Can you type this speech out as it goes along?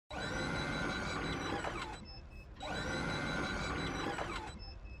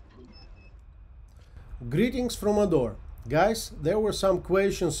Greetings from Ador. Guys, there were some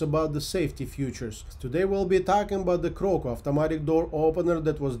questions about the safety features. Today we'll be talking about the Croco automatic door opener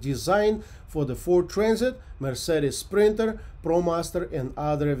that was designed for the Ford Transit, Mercedes Sprinter, Promaster and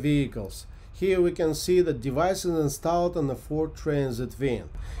other vehicles. Here we can see the device is installed on the Ford Transit van.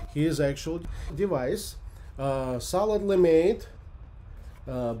 Here's actual device, solidly made,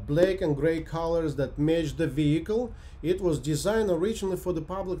 black and gray colors that match the vehicle. It was designed originally for the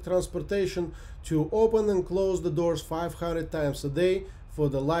public transportation to open and close the doors 500 times a day for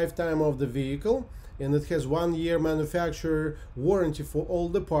the lifetime of the vehicle, and it has 1-year manufacturer warranty for all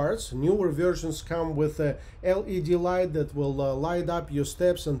the parts. Newer versions come with a LED light that will light up your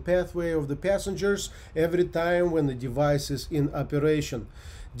steps and pathway of the passengers every time when the device is in operation.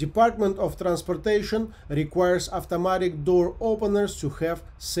 Department of Transportation requires automatic door openers to have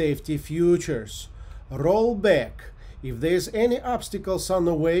safety features. Roll back. If there is any obstacles on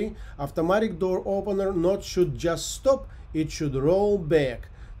the way, automatic door opener not should just stop, it should roll back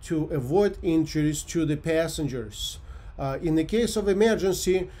to avoid injuries to the passengers. In the case of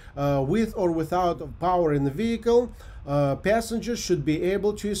emergency, with or without power in the vehicle, passengers should be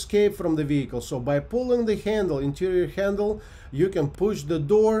able to escape from the vehicle. So by pulling the handle, interior handle, you can push the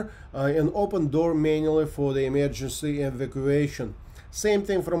door and open door manually for the emergency evacuation. Same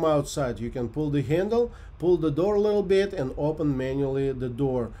thing from outside. You can pull the handle, pull the door a little bit and open manually the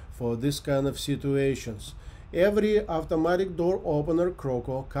door for this kind of situations. Every automatic door opener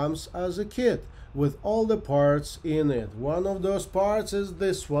Croco comes as a kit with all the parts in it. One of those parts is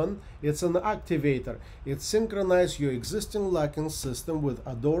this one. It's an activator. It synchronizes your existing locking system with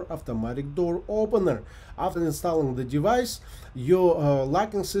Ador automatic door opener. After installing the device, your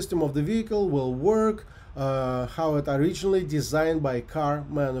locking system of the vehicle will work how it originally designed by car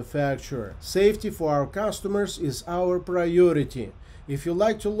manufacturer. Safety for our customers is our priority. If you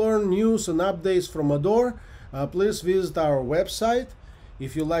like to learn news and updates from Ador, please visit our website.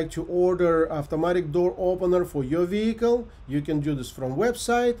 If you like to order automatic door opener for your vehicle, you can do this from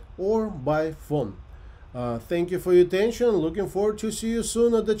website or by phone. Thank you for your attention. Looking forward to see you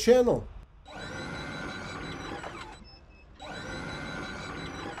soon at the channel.